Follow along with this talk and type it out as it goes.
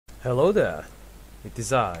Hello there, it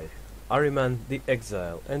is I, Ahriman the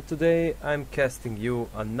Exile, and today I'm casting you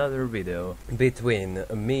another video between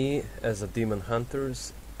me as a demon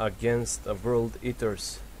hunters against a world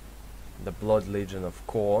eaters, the Blood Legion of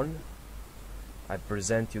Khorne. I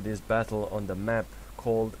present you this battle on the map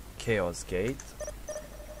called Chaos Gate.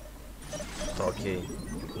 Okay,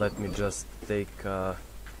 let me just take a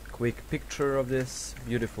quick picture of this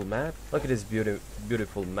beautiful map. Look at this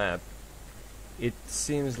beautiful map. It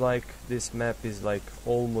seems like this map is like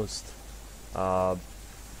almost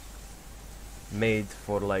made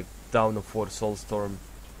for like Dawn of War Soulstorm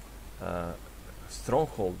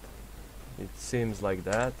stronghold. It seems like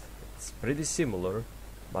that. It's pretty similar,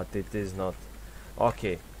 but it is not.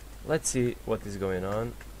 Okay, let's see what is going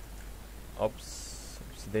on. Oops,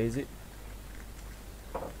 daisy.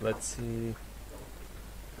 Let's see.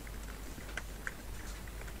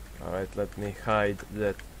 Alright, let me hide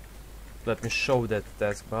that. Let me show that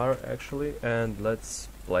taskbar actually, and let's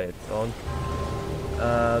play it on.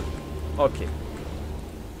 Okay,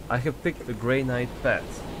 I have picked the Grey Knight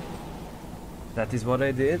path. That is what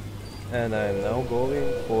I did, and I am now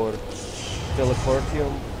going for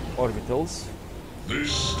teleportium orbitals,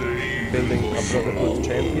 building a Brotherhood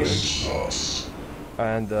champion,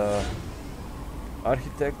 and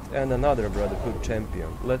architect, and another Brotherhood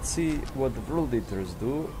champion. Let's see what the World Eaters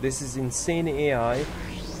do. This is insane AI.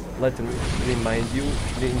 Let me remind you,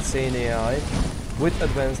 the insane AI with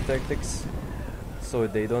advanced tactics, so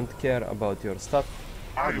they don't care about your stuff.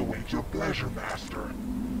 I await your pleasure, master.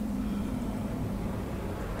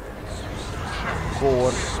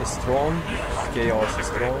 Khorne is strong, chaos is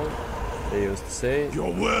strong, they used to say.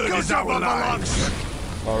 Your word is our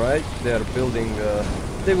life. Alright, they are building,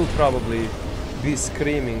 they will probably be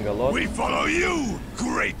screaming a lot. We follow you,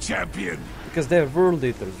 great champion. Because they're world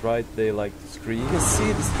eaters, right? They like to scream. You can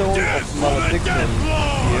see the stone of malediction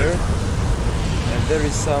here, and there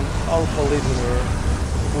is some alpha legioner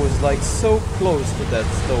who is like so close to that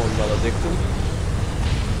stone maledictum,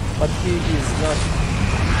 but he is not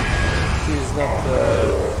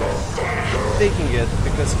taking it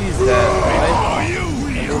because he's dead, right?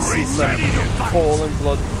 And we'll see some fallen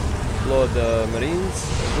blood marines,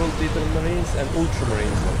 world eater marines, and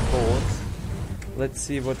ultramarines of course. Let's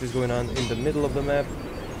see what is going on in the middle of the map.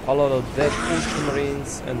 A lot of dead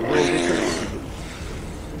ultramarines and world eaters.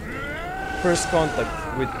 First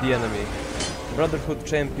contact with the enemy. Brotherhood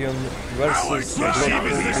champion versus blood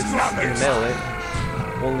cultist in melee.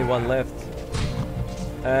 Only one left.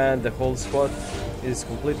 And the whole squad is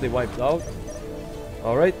completely wiped out.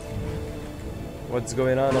 Alright. What's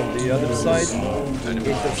going on the other side?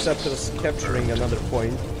 Interceptors capturing another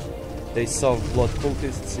point. They saw blood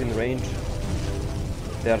cultists in range.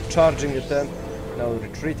 They are charging at them, now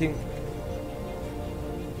retreating.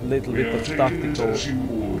 Little bit of tactical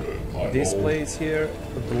displays here.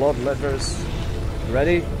 Blood letters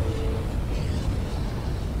ready.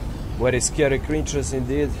 Very scary creatures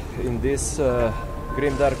indeed in this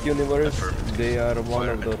grimdark universe. They are one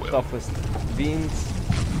of the toughest beings,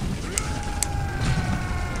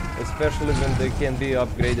 especially when they can be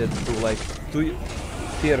upgraded to like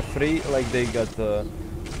tier 3, like they got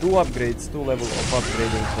 2 upgrades, 2 level of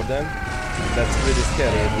upgrading for them. That's pretty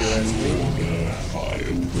scary if you ask me.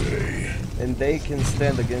 And they can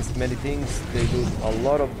stand against many things. They do a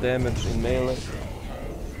lot of damage in melee.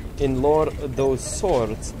 In lore, those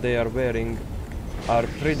swords they are wearing are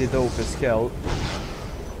pretty dope as hell.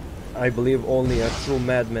 I believe only a true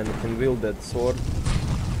madman can wield that sword,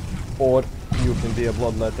 or you can be a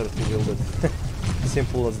bloodletter to wield it.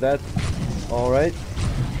 Simple as that. Alright.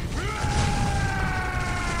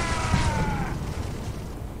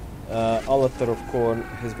 Altar of Khorne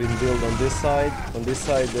has been built on this side. On this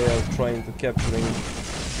side they are trying to capturing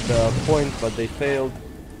the point, but they failed.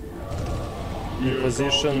 In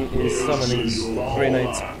position is summoning Grey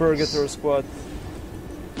Knight's Purgator squad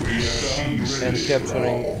and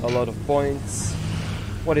capturing a lot of points.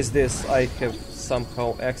 What is this? I have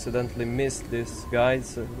somehow accidentally missed this,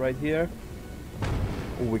 guys, right here.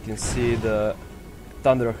 We can see the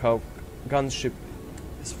Thunderhawk gunship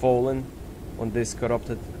is fallen on this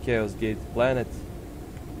corrupted Chaos Gate planet,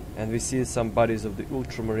 and we see some bodies of the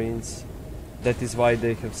Ultramarines. That is why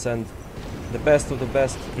they have sent the best of the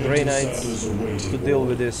best Grey Knights to deal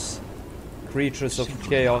with these creatures of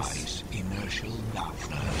chaos.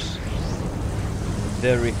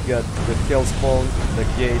 There we got the Hellspawn, the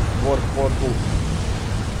Gate, War Portal.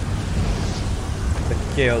 The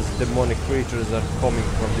chaos demonic creatures are coming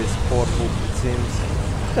from this portal, it seems.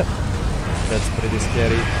 That's pretty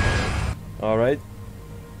scary. Alright.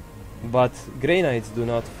 But Grey Knights do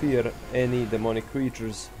not fear any demonic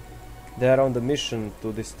creatures. They are on the mission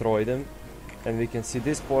to destroy them, and we can see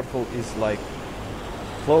this portal is like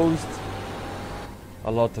closed.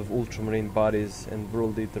 A lot of ultramarine bodies and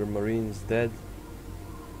world eater marines dead.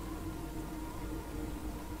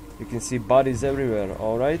 You can see bodies everywhere,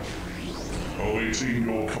 alright?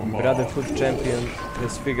 Brotherhood champion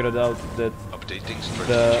has figured out that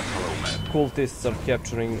the cultists are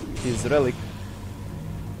capturing his relic.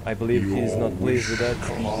 I believe he's not pleased with that.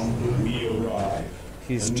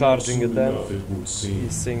 He's charging at them.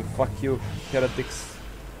 He's saying, fuck you, heretics.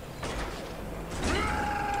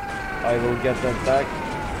 I will get them back.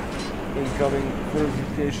 Incoming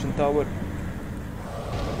purification tower.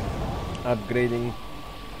 Upgrading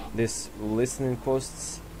this listening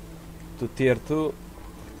posts to tier 2.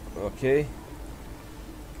 Okay.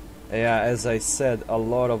 Yeah, as I said, a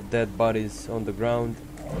lot of dead bodies on the ground.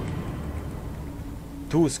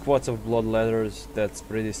 2 squads of blood letters. That's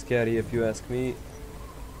pretty scary if you ask me.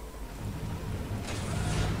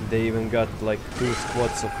 They even got like 2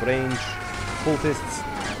 squads of range cultists.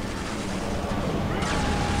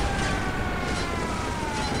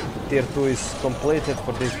 Tier 2 is completed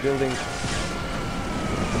for this building.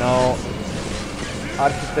 Now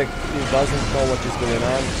architect doesn't know what is going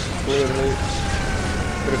on. Clearly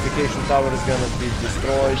purification tower is gonna be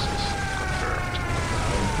destroyed.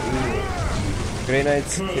 Grey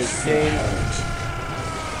Knights is gained.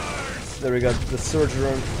 There we got the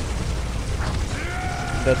Surgeon.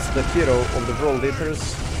 That's the hero of the World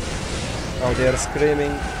Eaters. Now they are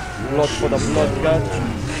screaming blood for the blood god.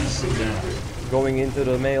 Going into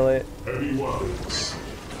the melee.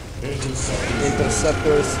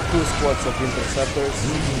 Interceptors, 2 squads of interceptors.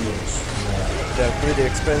 They're pretty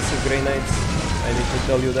expensive, Grey Knights, I need to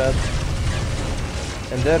tell you that.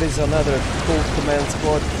 And there is another cool command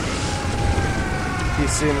squad. He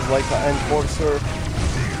seems like an enforcer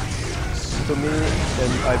to me,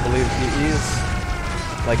 and I believe he is.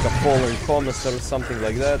 Like a fallen commissar or something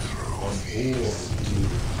like that.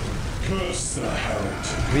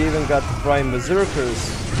 We even got prime berserkers.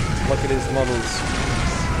 Look at his models.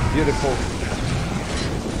 Beautiful.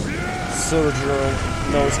 Surgeon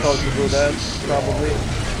knows how to do that, probably.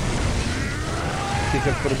 He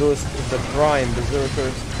can produce the prime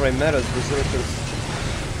berserkers, primaris berserkers.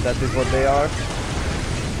 That is what they are.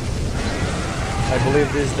 I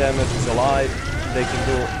believe this damage is alive. They can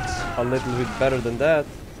do a little bit better than that.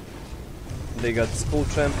 They got School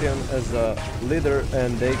Champion as a leader,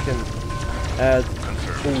 and they can add...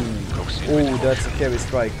 Ooh, that's a heavy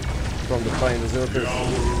strike from the Prime Berserkers.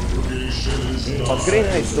 But Grey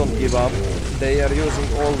Knights don't give up. They are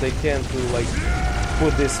using all they can to like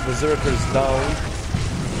put these Berserkers down.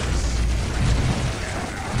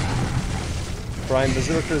 Prime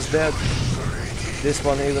Berserker's dead. This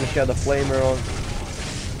one even had a flamer on.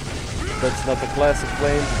 That's not a classic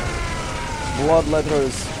flame.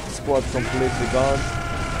 Bloodletter's squad completely gone.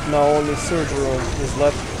 Now only Surgeon is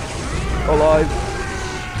left alive.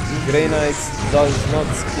 Grey Knights does not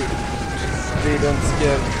scare. They don't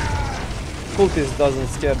scare. Cultist doesn't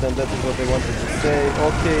scare them, that is what I wanted to say.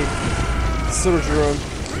 Okay, Surgeon.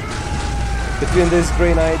 Between these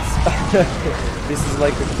Grey Knights, this is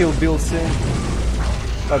like a Kill Bill scene.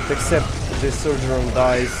 But except this Surgeon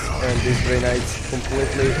dies and these Grey Knights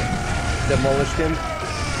completely demolished him.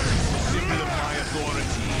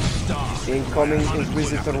 Incoming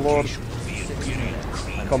Inquisitor Lord.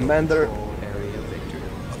 Commander.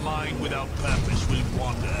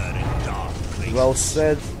 Well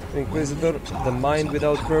said, Inquisitor. The mind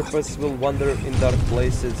without purpose will wander in dark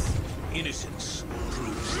places. Innocence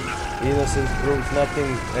proves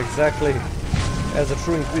nothing, exactly as a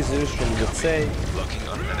true Inquisition would say.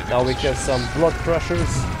 Now we have some blood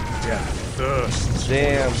crushers. Yeah, thirst.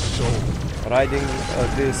 Damn. Riding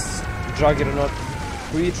this juggernaut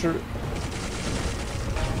creature.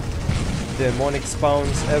 Demonic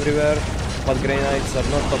spawns everywhere, but Grey Knights are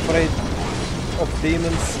not afraid of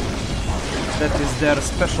demons. That is their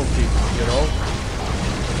specialty, you know.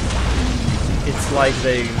 It's like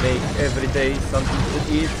they make every day something to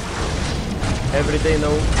eat. Every day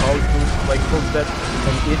know how to like cook that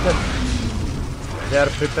and eat it. They are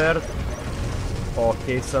prepared.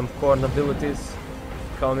 Okay, some corn abilities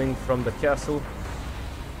coming from the castle.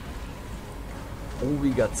 Oh,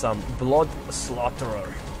 we got some blood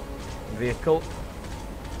slaughterer vehicle.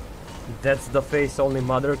 That's the face only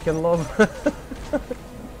mother can love.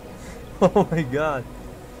 Oh my god.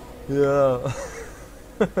 Yeah.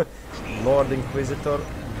 Lord Inquisitor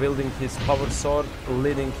wielding his power sword,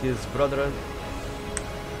 leading his brethren.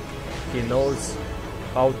 He knows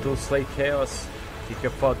how to slay chaos. He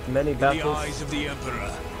has fought many battles. In the eyes of the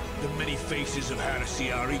Emperor, the many faces of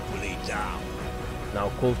heresy are equally down. Now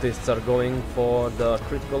cultists are going for the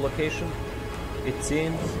critical location, it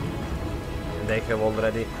seems. They have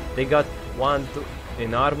already... They got 1, 2...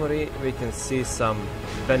 In armory we can see some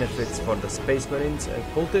benefits for the space marines and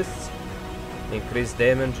cultists. Increased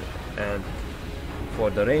damage and for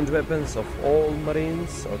the range weapons of all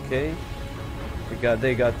marines, okay.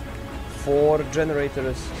 They got 4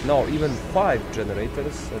 generators, no, even 5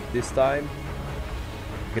 generators at this time.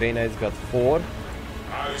 Grey Knights got 4.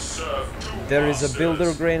 There is a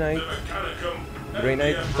builder Grey Knight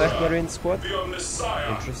Tech Marine squad.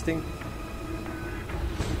 Interesting.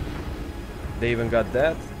 They even got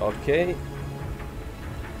that, okay.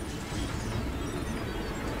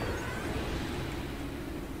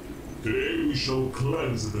 Today we shall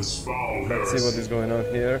cleanse this foul Let's heresy. see what is going on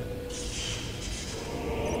here.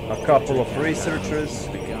 A couple of researchers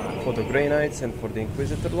for the Grey Knights and for the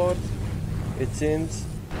Inquisitor Lord, it seems.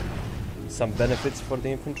 Some benefits for the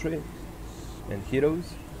infantry and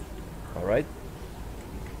heroes. Alright.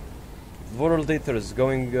 World Eaters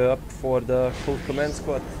going up for the full command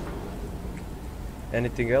squad.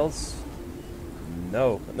 Anything else?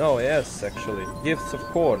 No. No, yes, actually. Gifts of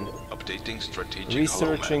corn. Updating strategic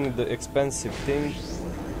Researching the expensive thing.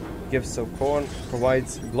 Gifts of corn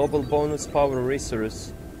provides global bonus power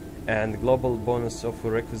resource and global bonus of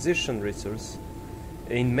requisition resource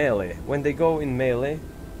in melee. When they go in melee,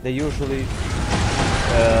 they usually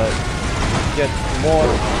get more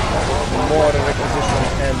requisition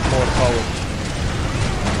and more power.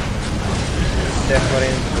 Tech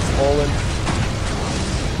Marine has fallen.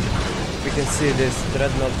 We can see this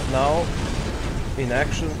dreadnought now in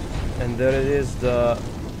action, and there it is, the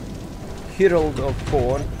Herald of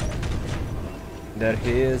Corn. There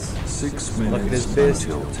he is. 6 Look at minutes his beast.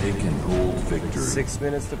 until taken hold victory. 6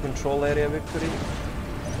 minutes to control area victory.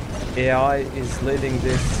 AI is leading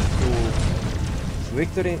this to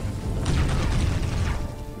victory.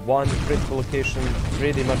 1 critical location,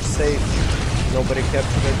 pretty much safe. Nobody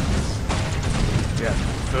captured it. Yeah.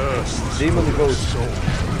 Thirst. Demon Ghost.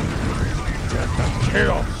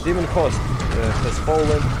 Chaos. Demon Host has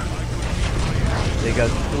fallen. They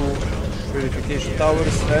got 2 purification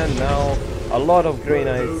towers, and now a lot of Grey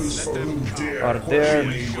Knights are there.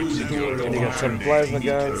 And they got some plasma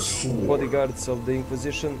guns, bodyguards of the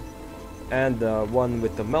Inquisition, and one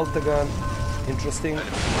with the melta gun. Interesting.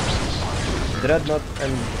 Dreadnought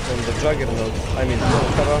and the Juggernaut, I mean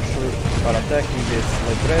Karasu, are attacking this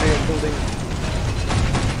librarian building.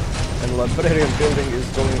 And librarian building is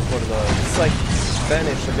going for the Psych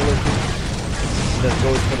Banish ability that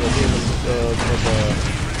goes for the demon, for the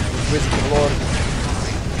Inquisitor Lord.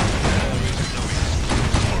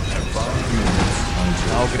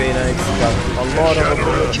 Now Grey Knights got a lot of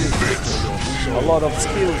abilities, a lot of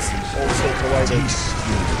skills also provided.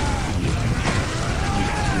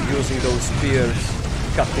 Using those spears,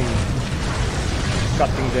 cutting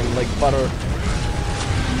them like butter.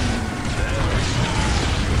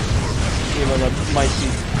 Even a mighty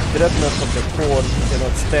dreadnought of the Corn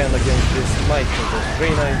cannot stand against this might of the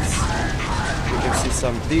Grey Knights. You can see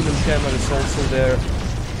some demon cameras also there.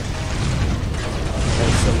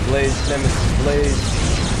 And some blades, Nemesis blades.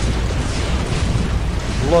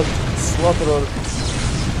 Blood Slaughterer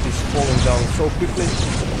is falling down so quickly.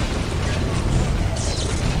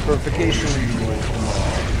 Purification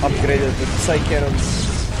upgraded with Psy Cannons.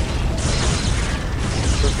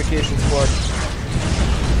 Purification squad.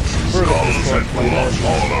 Purgatory squad.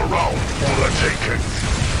 All around for the taking.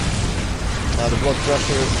 Now the Blood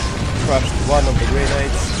Crusher crushed 1 of the Grey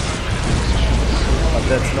Knights. But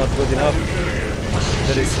that's not good enough.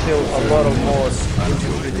 There is still a lot of more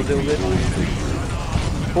infantry to deal with.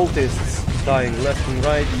 Cultists dying left and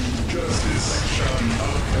right.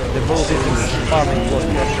 The Voltage is farming Blood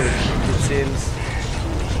Crusher, it seems.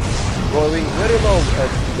 Going very low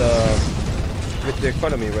at with the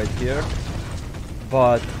economy right here.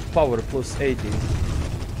 But power plus 80.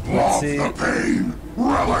 Let's see. Yeah,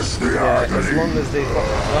 as long as they...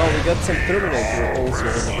 Now we got some Terminator also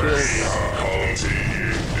in the field.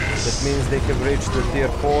 That means they have reached the tier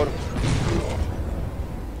 4.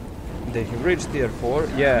 They have reached tier 4.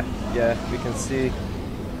 Yeah, we can see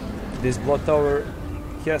this Blood Tower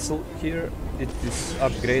castle here. It is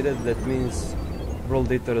upgraded. That means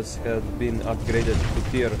World Eaters have been upgraded to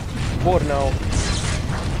tier 4 now.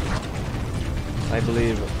 I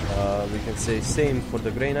believe we can say same for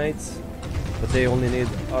the Grey Knights, but they only need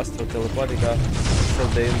Astra Telepatica, so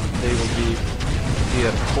they will be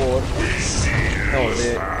tier 4. No,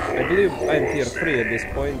 I believe I'm tier 3 at this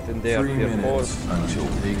point, and they are 3 tier 4. minutes until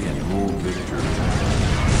taken hold victory.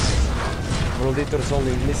 World Eaters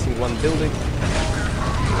only missing 1 building.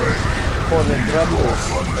 Hornet Raptors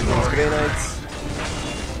against Grey Knights.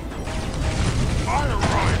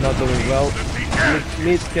 not doing well.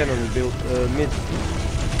 Mid cannon build, mid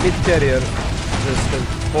carrier just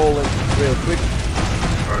fallen real quick.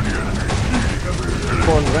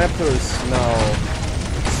 Corn Raptors now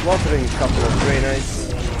slaughtering a couple of Grey Knights,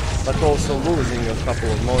 but also losing a couple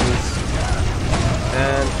of monies.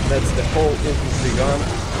 And that's the whole infantry gone.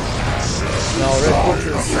 Now Red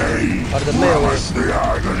Butchers are the melee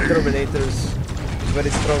Terminators, very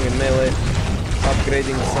strong in melee,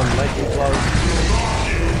 upgrading some lightning clouds.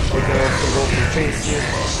 We can also go for chain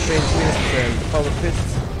fists and power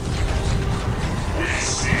fists.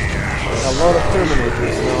 A lot of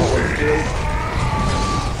Terminators now on the field,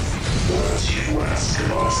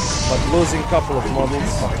 but losing a couple of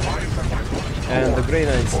models, and the Grey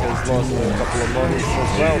Knights has lost a couple of models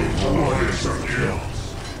as well.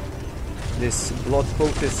 This Blood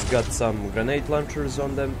Cultist got some grenade launchers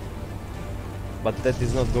on them, but that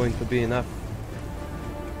is not going to be enough.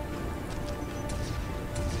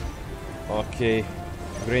 Okay,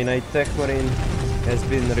 Grey Knight Tech Marine has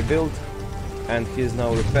been rebuilt and he is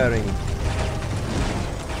now repairing.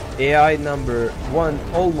 AI number 1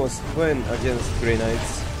 almost win against Grey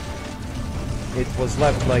Knights. It was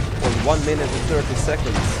left like on 1 minute and 30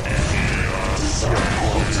 seconds.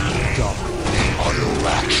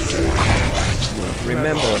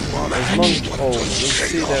 Remember, as long as we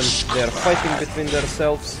see them, they are fighting between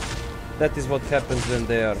themselves. That is what happens when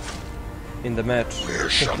they are in the match. Where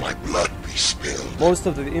shall my blood be spilled? Most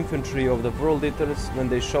of the infantry of the World Eaters, when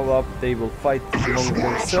they show up, they will fight among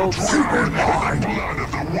themselves.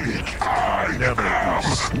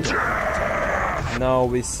 Now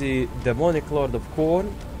we see Demonic Lord of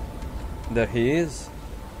Corn. There he is.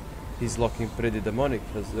 He's looking pretty demonic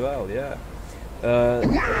as well, yeah.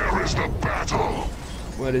 Where is the battle?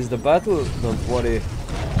 Where is the battle? Don't worry.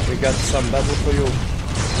 We got some battle for you.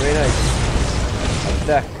 Very nice.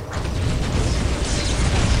 Attack.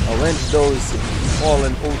 Avenge those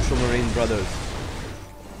fallen Ultramarine brothers.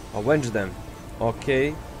 Avenge them.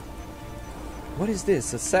 Okay. What is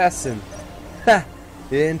this? Assassin. Ha!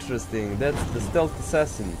 Interesting. That's the stealth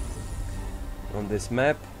assassin on this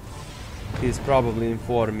map. He's probably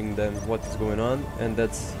informing them what is going on, and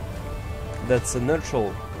that's a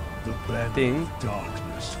natural thing.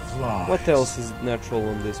 What else is natural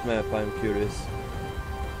on this map? I'm curious.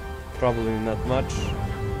 Probably not much.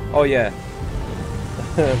 Oh yeah.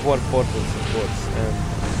 War portals, of course. And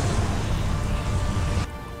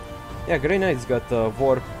yeah, Grey Knight's got a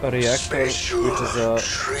warp reactor, which is a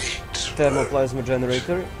thermoplasma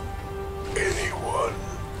generator. Anyone?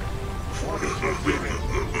 What is the bidding?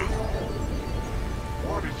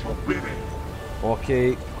 What is your bidding?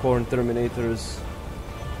 Okay, Corn Terminators,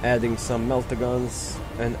 adding some meltagons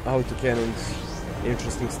and autocannons.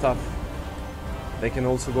 Interesting stuff. They can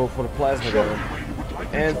also go for a plasma gun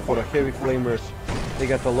and for a heavy flamer. They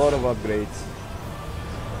got a lot of upgrades.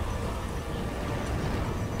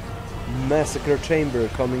 Massacre Chamber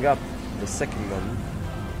coming up, the second one.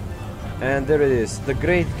 And there it is, the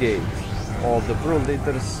Great Gate of the World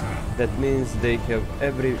Eaters. That means they have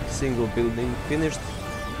every single building finished.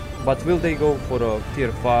 But will they go for a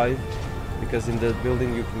tier 5? Because in that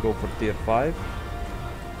building you can go for tier 5.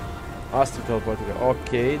 Astral Teleporter.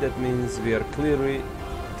 Okay, that means we are clearly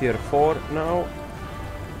tier 4 now.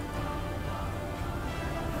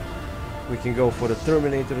 We can go for the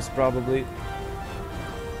Terminators probably.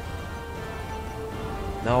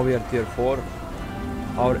 Now we are tier 4.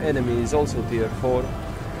 Our enemy is also tier 4.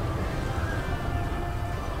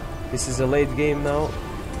 This is a late game now.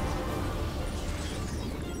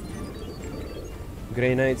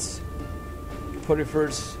 Grey Knights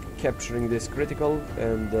Peripher's capturing this critical,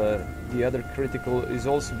 and the other critical is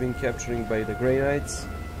also being captured by the Grey Knights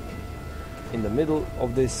in the middle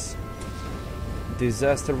of this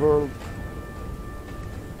disaster world.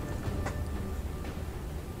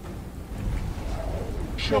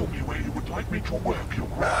 Show me where you would like me to work your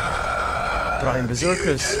Prime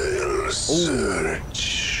Berserkers. Ooh.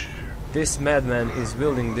 This madman is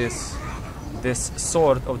wielding this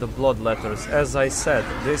sword of the blood letters. As I said,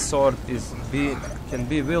 this sword can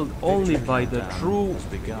be wielded only by the true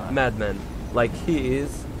madman, like he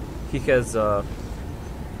is. He has a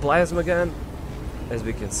plasma gun, as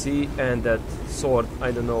we can see, and that sword,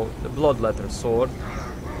 I don't know, the blood letter sword.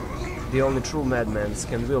 The only true madmans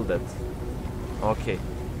can wield that. Okay,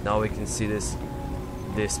 now we can see this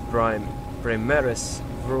Primaris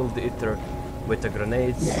World Eater with the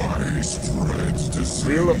grenades.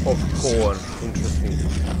 Wheel of Corn, interesting.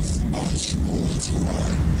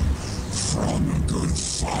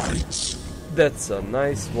 That's a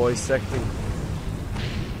nice voice acting.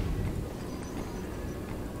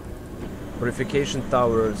 Purification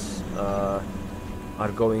towers,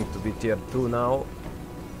 are going to be tier 2 now.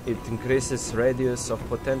 It increases radius of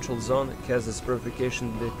potential zone, causes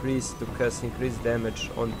purification decrease to cause increased damage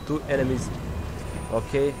on 2 enemies.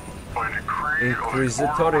 Okay.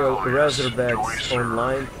 Inquisitorial Razorbacks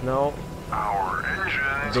online now.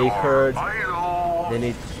 They heard they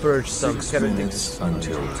need to purge some heretics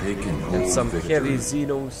until taken and hold some victory. heavy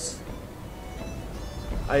xenos.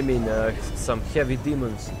 I mean, some heavy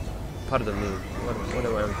demons. Pardon me, what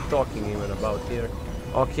am I talking even about here?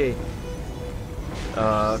 Okay.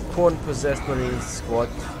 Corn possessed marine squad.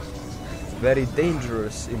 Very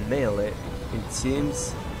dangerous in melee, it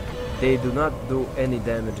seems. They do not do any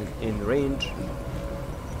damage in range.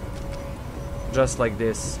 Just like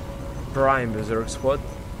this Prime Berserk squad.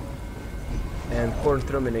 And Corn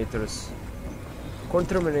Terminators. Corn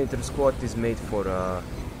Terminator squad is made for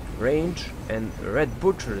range, and Red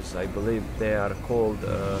Butchers, I believe they are called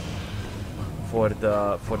for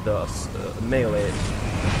the melee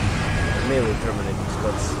Terminator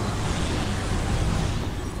squads.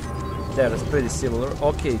 That is pretty similar.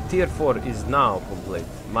 Okay, tier 4 is now complete.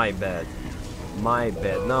 My bad.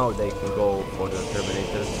 Now they can go for the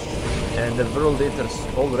Terminators. And the World Eaters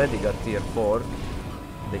already got tier 4.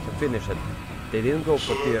 They can finish it. They didn't go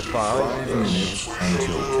for tier 5. Until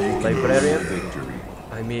taken Librarian. hold victory.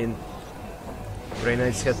 I mean, Grey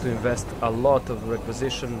Knights had to invest a lot of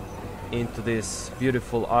requisition into this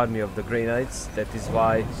beautiful army of the Grey Knights. That is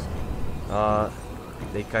why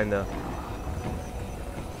they kinda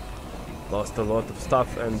lost a lot of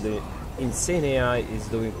stuff, and the insane AI is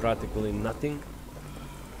doing practically nothing.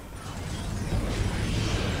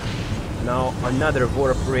 Now another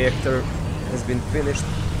warp reactor has been finished.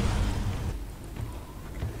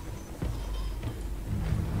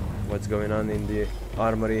 What's going on in the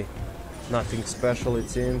armory? Nothing special, it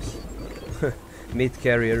seems. Mid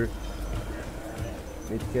carrier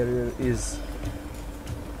is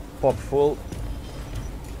pop full.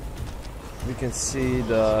 We can see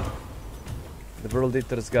the World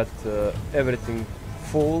Eaters got everything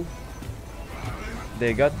full.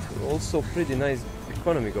 They got also pretty nice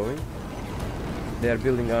economy going. They are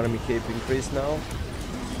building army cape increase now.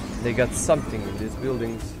 They got something in these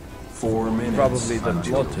buildings. 4 minutes Probably the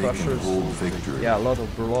until blood taken crushers. hold victory. Yeah, a lot of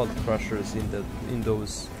blood crushers in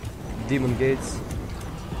those demon gates.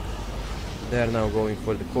 They are now going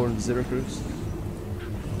for the corn berserkers.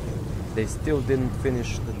 They still didn't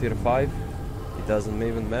finish the tier 5. It doesn't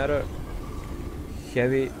even matter.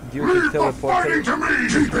 Heavy duty teleporter to me!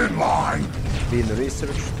 Keep in line! being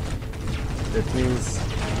researched. That means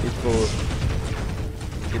it will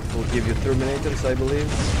give you Terminators, I believe.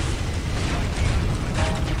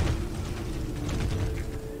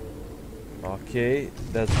 Okay,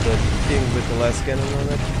 that's the king with the last cannon on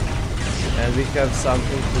it. And we have some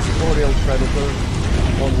Inquisitorial Predator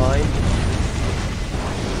online.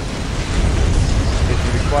 It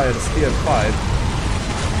requires tier 5.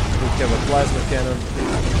 We have a plasma cannon.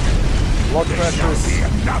 Blood Crushers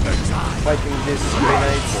fighting these Grey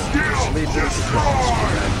Knights, Legions.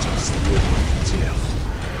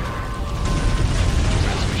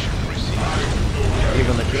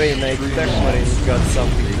 Even a Grey Knight Tech Marine got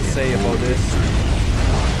something to say about this.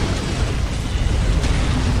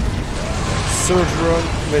 Surgeon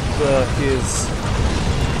with his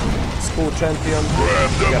school champion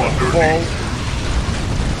got a fall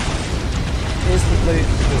instantly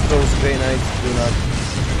because those Grey Knights do not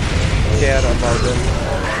care about them.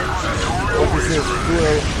 What is this?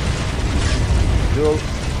 Dual.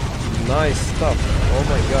 Nice stuff. Oh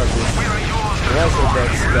my god, this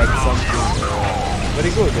Razorbacks got something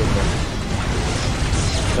very good on them.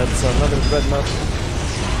 That's another dreadnought.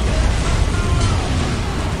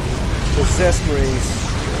 Possessed Marines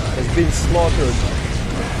has been slaughtered.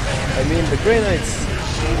 I mean, the Grey Knights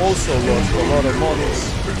also lost a lot of models.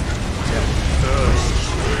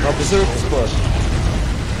 Now Berserk Squad.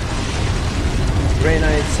 Grey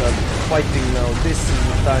Knights are fighting now. This is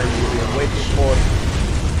the time we are waiting for.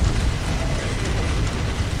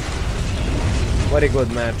 Very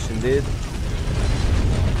good match indeed.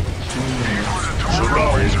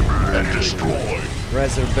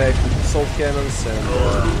 Razorback with assault cannons and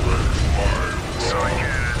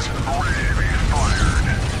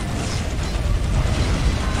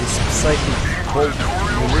this psychic bolt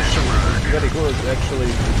munition is very good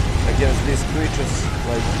actually against these creatures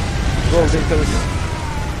like World Eaters.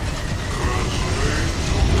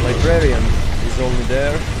 Librarian is only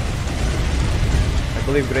there. I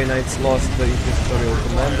believe Grey Knights lost the Inquisitorial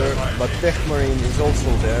Commander, but Tech Marine is also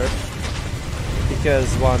there. He has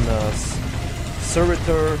one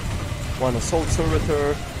servitor, one assault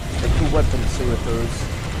servitor, and 2 weapon servitors.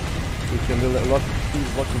 He can do a lot.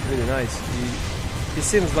 He's looking pretty nice. He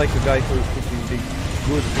seems like a guy who can be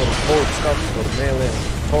good for both stuff, for melee,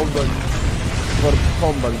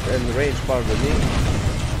 combat and range, pardon me.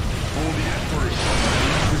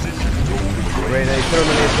 Grenade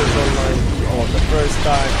Terminators online for the first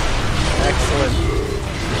time. Excellent.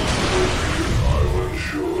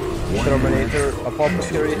 Terminator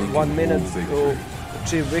Apothecary, 1 minute to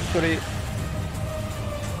achieve victory.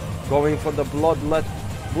 Going for the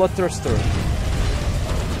Bloodthirster.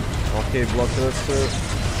 Okay, Bloodthirster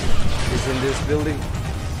is in this building.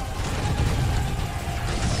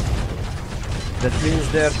 That means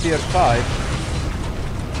they're tier 5.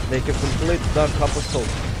 They can complete Dark Apostle.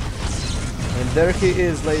 And there he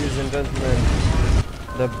is, ladies and gentlemen.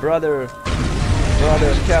 The brother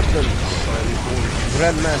captain,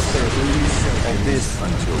 grandmaster of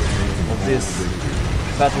this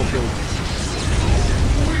battlefield.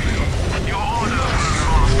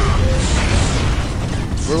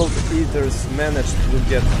 World Eaters managed to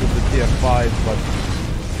get to the tier 5, but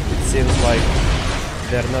it seems like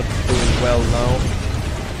they're not doing well now.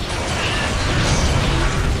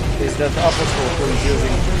 Is that Apostle who is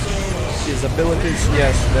using his abilities?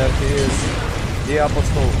 Yes, there he is. The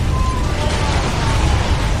Apostle.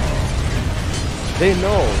 They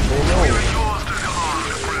know.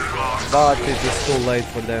 But it is too late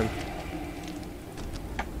for them.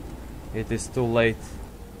 It is too late.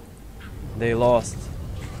 They lost.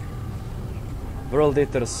 World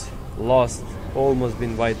Eaters lost, almost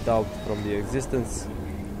been wiped out from the existence.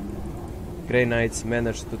 Grey Knights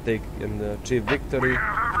managed to take and achieve victory.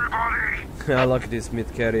 I like this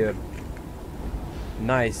mid-carrier.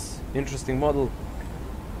 Nice, interesting model.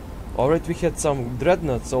 Alright, we had some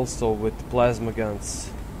dreadnoughts also with plasma guns.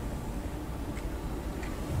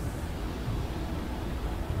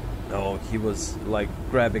 Oh, he was like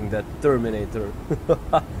grabbing that Terminator.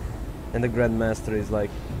 And the Grandmaster is like,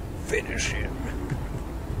 finish him.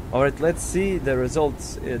 Alright, let's see the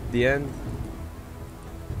results at the end.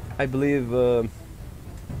 I believe the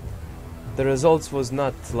results was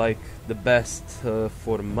not like the best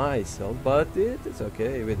for myself, but it's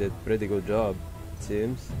okay. We did pretty good job, it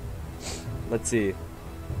seems. Let's see.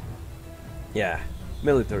 Yeah,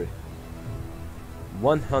 military.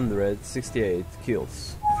 168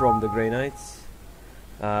 kills from the Grey Knights.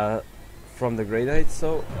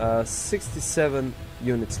 So 67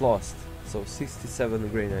 units lost. So 67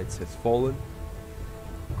 Grey Knights has fallen.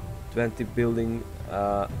 20 building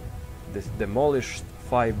demolished,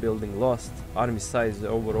 5 building lost. Army size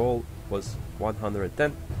overall was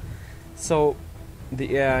 110. So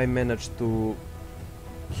the AI managed to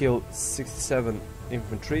kill 67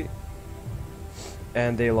 infantry,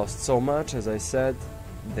 and they lost so much. As I said,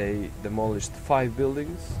 they demolished 5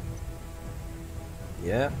 buildings.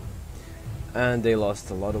 Yeah. And they lost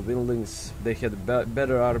a lot of buildings. They had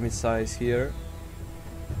better army size here.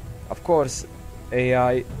 Of course,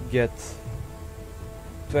 AI get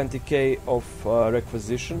 20k of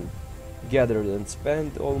requisition, gathered and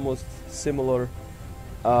spent, almost similar.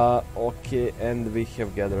 Okay, and we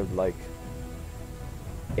have gathered like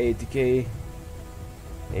 80k,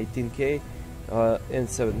 18k, and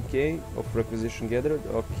 7k of requisition gathered.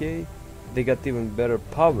 Okay, they got even better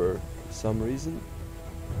power for some reason.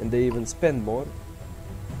 And they even spend more,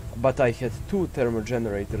 but I had 2 thermal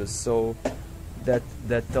generators, so that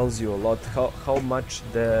tells you a lot how much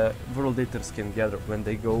the World Eaters can gather when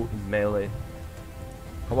they go in melee.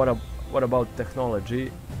 What about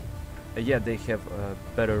technology? Yeah, they have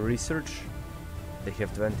better research. They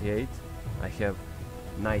have 28. I have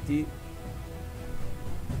 19.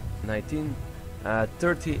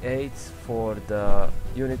 38 for the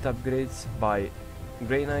unit upgrades by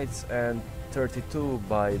Grey Knights and 32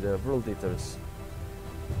 by the World Eaters.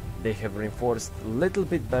 They have reinforced a little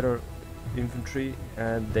bit better infantry,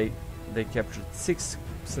 and they captured 6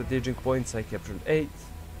 strategic points. I captured 8,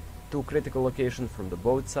 2 critical locations from the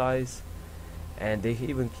both sides, and they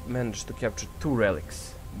even managed to capture 2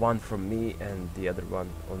 relics, one from me and the other one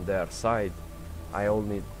on their side. I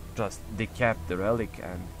only just decapped the relic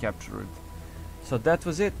and captured. So that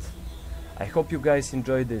was it. I hope you guys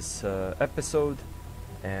enjoyed this episode,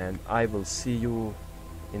 and I will see you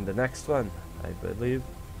in the next one, I believe.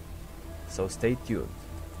 So stay tuned.